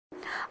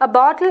A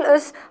bottle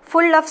is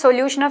full of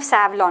solution of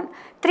Savlon.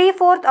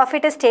 3/4 of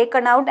it is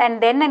taken out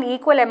and then an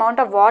equal amount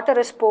of water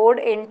is poured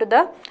into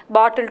the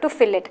bottle to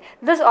fill it.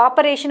 This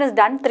operation is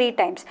done 3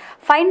 times.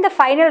 Find the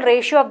final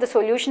ratio of the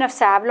solution of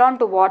Savlon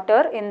to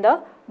water in the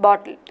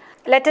bottle.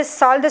 Let us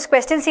solve this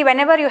question. See,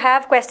 whenever you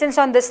have questions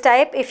on this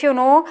type, if you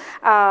know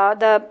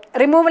the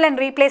removal and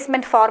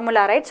replacement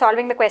formula, right,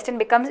 solving the question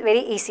becomes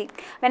very easy.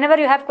 Whenever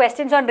you have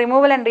questions on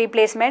removal and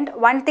replacement,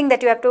 one thing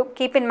that you have to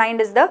keep in mind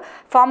is the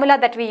formula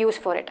that we use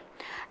for it.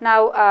 Now,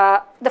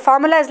 the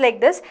formula is like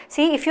this.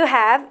 See, if you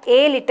have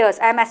A liters,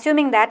 I am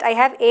assuming that I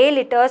have A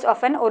liters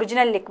of an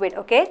original liquid,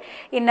 okay,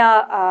 in a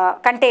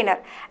container.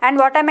 And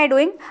what am I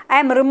doing? I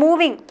am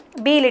removing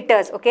B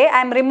liters, okay. I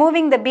am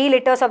removing the B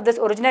liters of this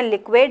original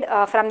liquid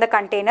from the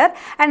container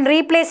and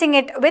replacing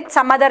it with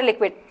some other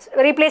liquid,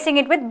 replacing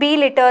it with B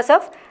liters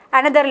of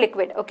another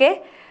liquid,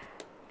 okay.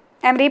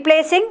 I am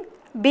replacing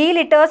B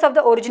liters of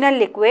the original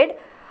liquid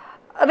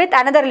with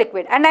another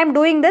liquid, and I am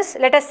doing this,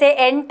 let us say,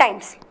 n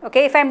times,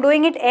 okay. If I am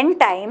doing it n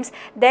times,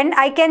 then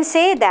I can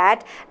say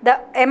that the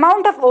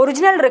amount of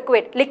original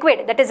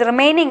liquid that is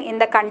remaining in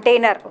the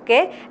container,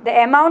 okay, the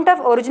amount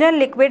of original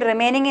liquid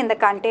remaining in the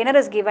container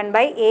is given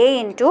by A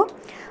into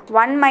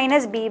 1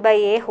 minus B by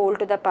A whole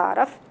to the power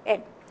of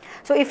n.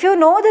 So, if you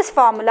know this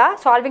formula,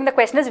 solving the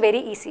question is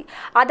very easy.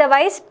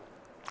 Otherwise,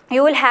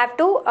 you will have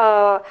to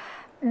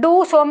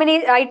do so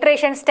many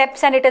iteration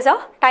steps, and it is a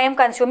time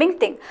consuming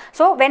thing.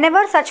 So,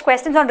 whenever such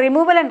questions on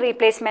removal and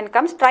replacement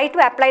comes, try to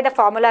apply the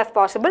formula if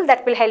possible.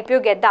 That will help you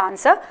get the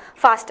answer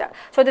faster.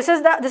 So, this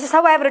is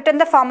how I have written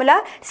the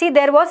formula. See,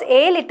 there was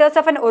A liters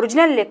of an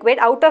original liquid,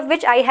 out of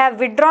which I have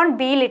withdrawn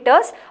B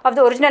liters of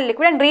the original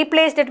liquid and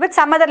replaced it with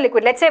some other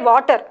liquid, let's say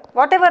water,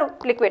 whatever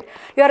liquid.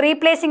 You are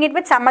replacing it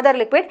with some other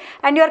liquid,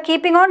 and you are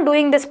keeping on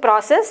doing this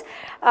process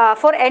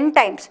for n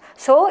times.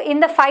 So, in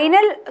the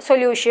final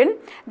solution,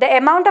 the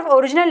amount of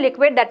original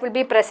liquid that will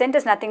be present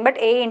is nothing but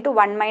A into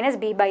 1 minus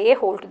B by A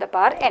whole to the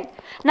power n.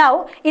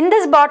 Now, in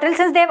this bottle,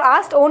 since they have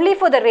asked only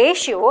for the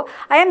ratio,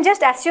 I am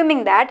just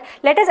assuming that,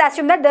 let us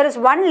assume that there is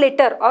 1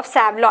 liter of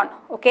Savlon,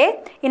 okay,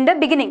 in the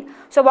beginning.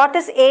 So, what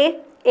is A?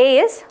 A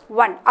is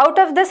 1. Out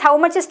of this, how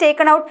much is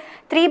taken out?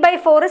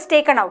 3/4 is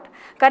taken out,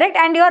 correct,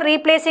 and you are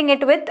replacing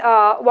it with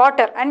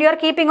water, and you are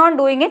keeping on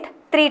doing it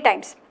 3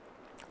 times.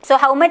 So,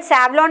 how much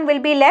Savlon will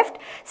be left?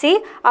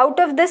 See, out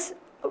of this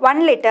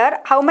 1 liter,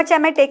 how much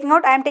am I taking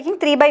out? I am taking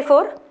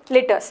 3/4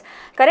 liters,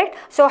 correct.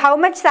 So, how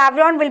much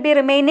Savlon will be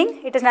remaining?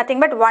 It is nothing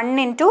but 1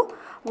 into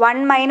 1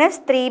 minus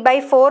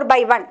 3/4 by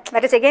 1,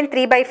 that is again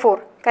 3/4,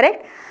 correct.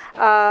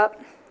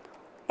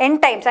 N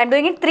times, I am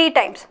doing it 3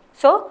 times,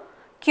 so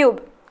cube,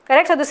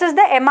 correct. So, this is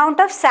the amount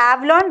of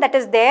Savlon that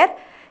is there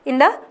in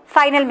the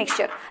final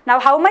mixture. Now,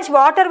 how much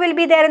water will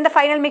be there in the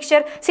final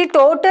mixture? See,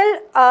 total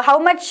how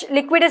much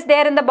liquid is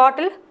there in the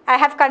bottle? I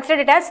have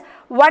considered it as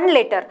 1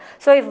 liter.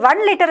 So, if 1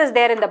 liter is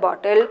there in the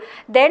bottle,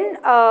 then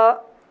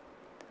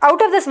out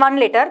of this 1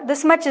 liter,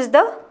 this much is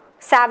the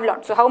Savlon.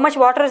 So, how much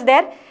water is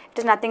there? It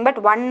is nothing but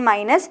 1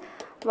 minus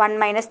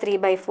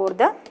 3/4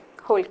 the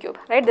whole cube,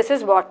 right. This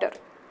is water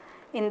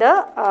in the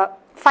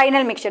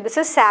final mixture. This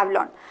is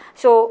Savlon.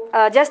 So,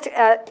 just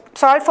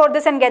solve for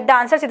this and get the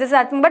answer. So, this is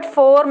nothing but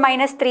 4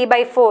 minus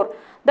 3/4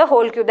 the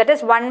whole cube, that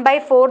is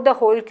 1/4 the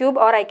whole cube,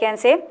 or I can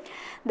say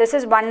this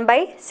is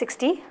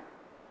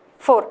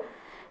 1/64,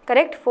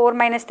 correct, 4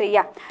 minus 3,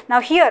 yeah. Now,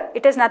 here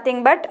it is nothing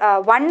but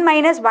 1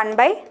 minus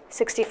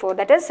 1/64,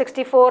 that is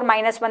 64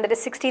 minus 1, that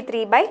is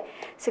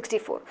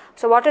 63/64.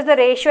 So, what is the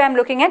ratio I am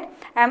looking at?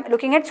 I am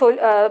looking at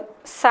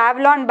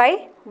Savlon by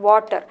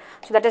water.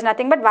 So, that is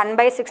nothing but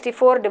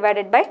 1/64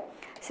 divided by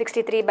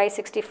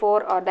 63/64,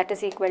 or that is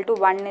equal to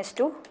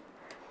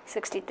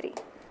 1:63.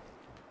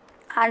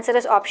 Answer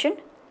is option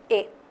A,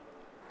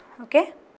 okay.